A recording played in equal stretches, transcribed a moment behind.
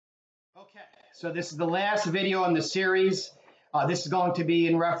Okay, so this is the last video in the series. This is going to be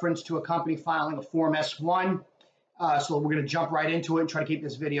in reference to a company filing a Form S-1. So we're going to jump right into it and try to keep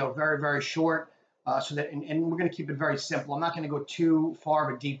this video very, very short. And we're going to keep it very simple. I'm not going to go too far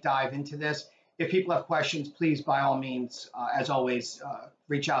of a deep dive into this. If people have questions, please, by all means, as always,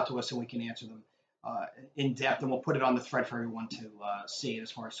 reach out to us and we can answer them in depth. And we'll put it on the thread for everyone to see it as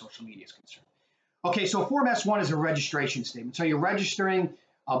far as social media is concerned. Okay, so Form S-1 is a registration statement. So you're registering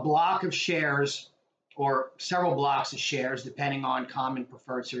a block of shares or several blocks of shares, depending on common,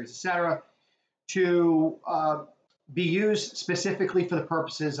 preferred, series, etc., to be used specifically for the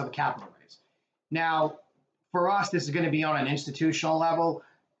purposes of a capital raise. Now, for us, this is going to be on an institutional level.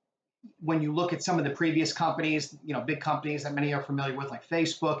 When you look at some of the previous companies, big companies that many are familiar with, like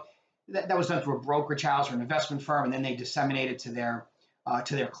Facebook, that was done through a brokerage house or an investment firm, and then they disseminated to their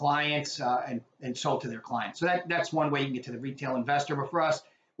clients and sold to their clients. So that's one way you can get to the retail investor. But for us,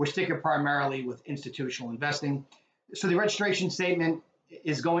 we're sticking primarily with institutional investing. So the registration statement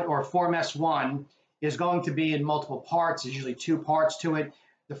is going, or Form S-1 is going to be in multiple parts. There's usually two parts to it.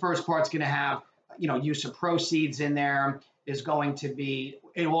 The first part's going to have, use of proceeds in there. Is going to be,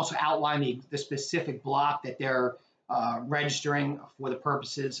 it will also outline the specific block that they're registering for the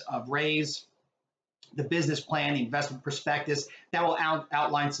purposes of raise. The business plan, the investment prospectus, that will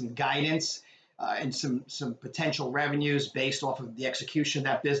outline some guidance and some potential revenues based off of the execution of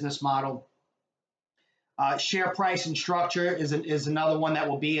that business model. Share price and structure is another one that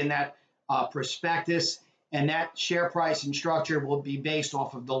will be in that prospectus, and that share price and structure will be based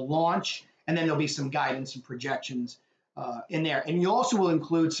off of the launch, and then there'll be some guidance and projections in there. And you also will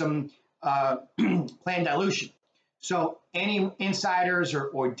include some planned dilution. So any insiders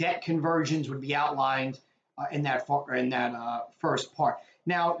or debt conversions would be outlined in that first part.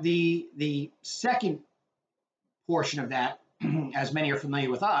 Now, the second portion of that, as many are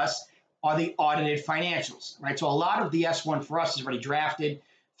familiar with us, are the audited financials, right? So a lot of the S-1 for us is already drafted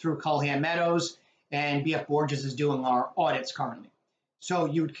through Culham Meadows, and BF Borges is doing our audits currently. So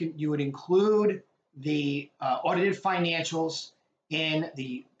you would include the audited financials in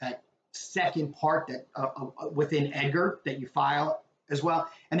that second part that within Edgar that you file as well,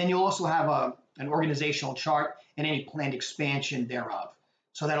 and then you'll also have an organizational chart and any planned expansion thereof.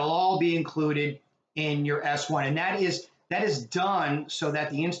 So that'll all be included in your S-1, and that is done so that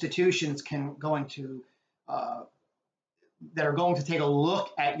the institutions that are going to take a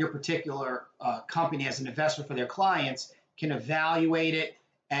look at your particular company as an investment for their clients can evaluate it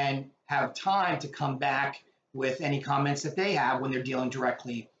and have time to come back with any comments that they have when they're dealing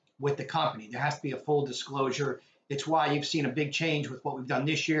directly with the company. There has to be a full disclosure. It's why you've seen a big change with what we've done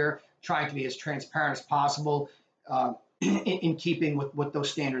this year, trying to be as transparent as possible in keeping with what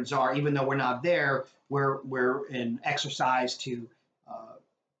those standards are. Even though we're not there, we're in exercise to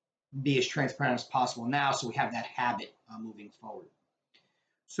be as transparent as possible now, so we have that habit moving forward.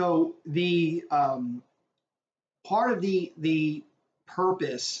 So the part of the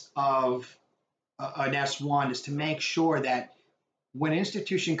purpose of an S-1 is to make sure that when an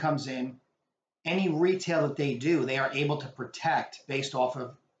institution comes in, any retail that they do, they are able to protect based off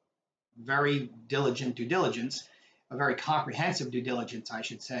of very diligent due diligence, a very comprehensive due diligence, I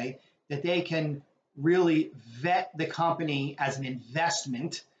should say, that they can really vet the company as an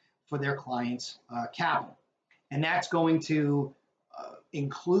investment for their clients' capital. And that's going to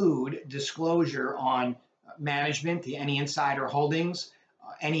include disclosure on management, any insider holdings,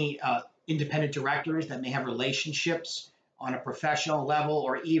 any independent directors that may have relationships on a professional level,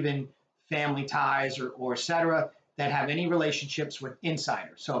 or even family ties or et cetera, that have any relationships with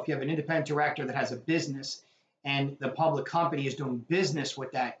insiders. So if you have an independent director that has a business and the public company is doing business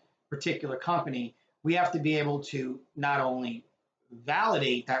with that particular company, we have to be able to not only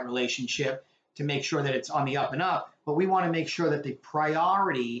validate that relationship to make sure that it's on the up and up, but we want to make sure that the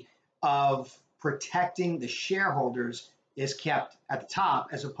priority of protecting the shareholders is kept at the top,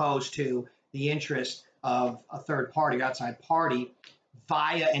 as opposed to the interest of a third party, outside party,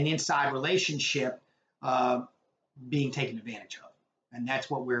 via an inside relationship being taken advantage of. And that's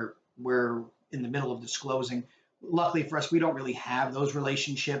what we're in the middle of disclosing. Luckily for us, we don't really have those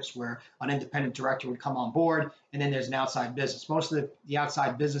relationships where an independent director would come on board and then there's an outside business. Most of the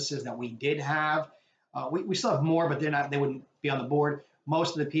outside businesses that we did have, we still have more, but they wouldn't be on the board.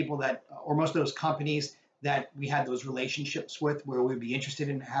 Most of the people or most of those companies that we had those relationships with, where we'd be interested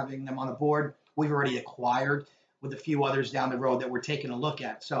in having them on the board, we've already acquired with a few others down the road that we're taking a look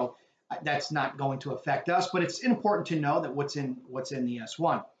at. So that's not going to affect us, but it's important to know that what's in the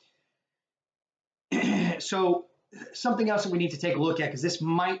S-1. So something else that we need to take a look at, because this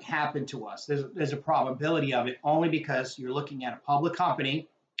might happen to us. There's a probability of it, only because you're looking at a public company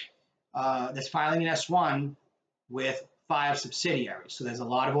that's filing an S1 with 5 subsidiaries. So there's a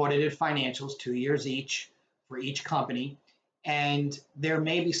lot of audited financials, 2 years each for each company. And there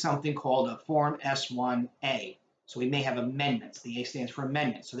may be something called a Form S1A. So we may have amendments. The A stands for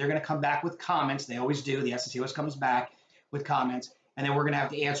amendments. So they're going to come back with comments. They always do. The SEC always comes back with comments, and then we're going to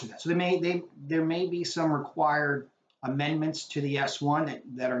have to answer that. So there may be some required amendments to the S1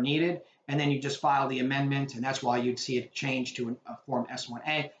 that are needed, and then you just file the amendment, and that's why you'd see it change to a Form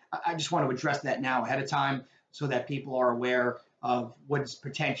S1A. I just want to address that now ahead of time so that people are aware of what's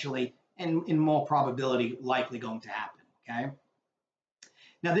potentially and in more probability likely going to happen. Okay.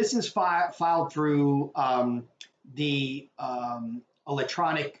 Now this is filed through the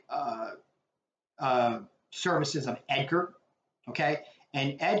electronic services of EDGAR. Okay.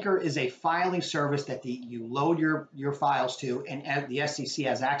 And EDGAR is a filing service that you load your files to, and the SEC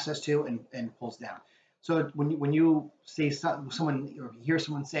has access to and pulls down. So when you see someone or hear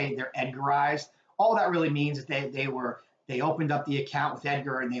someone say they're EDGArized, all that really means is they opened up the account with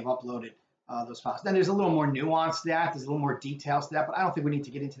EDGAR and they've uploaded those files. Then there's a little more nuance to that. There's a little more details to that, but I don't think we need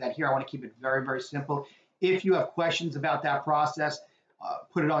to get into that here. I want to keep it very, very simple. If you have questions about that process,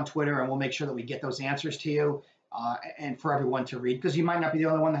 put it on Twitter and we'll make sure that we get those answers to you and for everyone to read, because you might not be the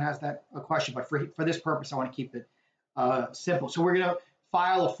only one that has that question, but for this purpose, I want to keep it simple. So we're going to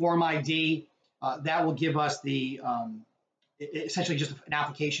file a Form ID that will give us the essentially just an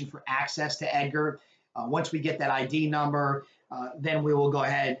application for access to EDGAR. Once we get that ID number, then we will go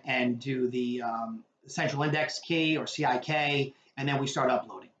ahead and do the central index key or CIK, and then we start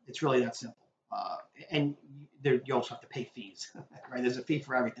uploading. It's really that simple. And you also have to pay fees, right? There's a fee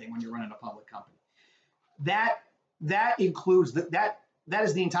for everything when you're running a public company. That includes that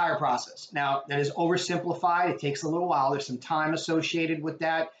is the entire process. Now, that is oversimplified. It takes a little while. There's some time associated with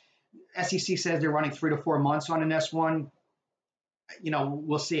that. SEC says they're running 3 to 4 months on an S1.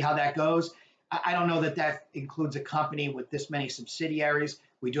 We'll see how that goes. I don't know that includes a company with this many subsidiaries.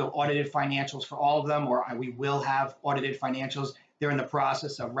 We do have audited financials for all of them, or we will have audited financials. They're in the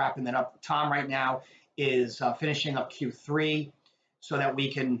process of wrapping that up. Tom right now is finishing up Q3 so that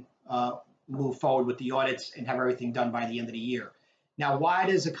we can move forward with the audits and have everything done by the end of the year. Now, why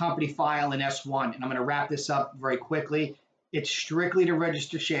does a company file an S1? And I'm going to wrap this up very quickly. It's strictly to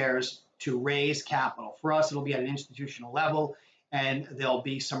register shares to raise capital. For us, it'll be at an institutional level, and there'll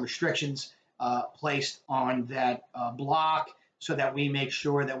be some restrictions placed on that block so that we make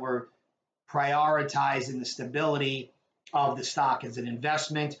sure that we're prioritizing the stability of the stock as an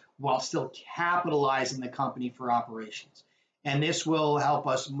investment while still capitalizing the company for operations. And this will help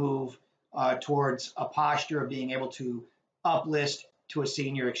us move towards a posture of being able to uplist to a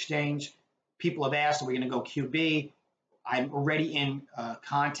senior exchange. People have asked, are we going to go QB? I'm already in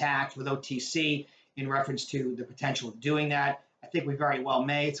contact with OTC in reference to the potential of doing that. I think we very well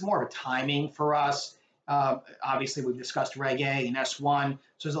may. It's more of a timing for us. Obviously, we've discussed Reg A and S1.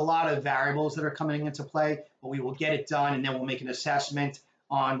 So there's a lot of variables that are coming into play, but we will get it done, and then we'll make an assessment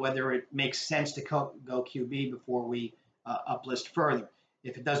on whether it makes sense to go QB before we uplist further.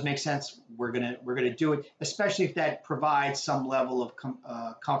 If it does make sense, we're gonna do it, especially if that provides some level of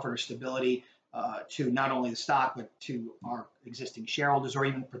comfort or stability to not only the stock, but to our existing shareholders or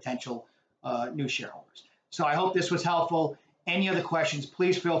even potential new shareholders. So I hope this was helpful. Any other questions,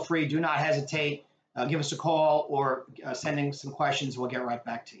 please feel free. Do not hesitate. Give us a call or sending some questions. We'll get right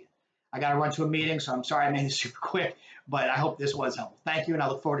back to you. I got to run to a meeting, so I'm sorry I made this super quick, but I hope this was helpful. Thank you, and I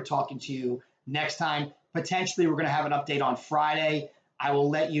look forward to talking to you next time. Potentially, we're going to have an update on Friday. I will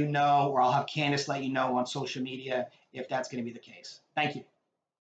let you know, or I'll have Candace let you know on social media if that's going to be the case. Thank you.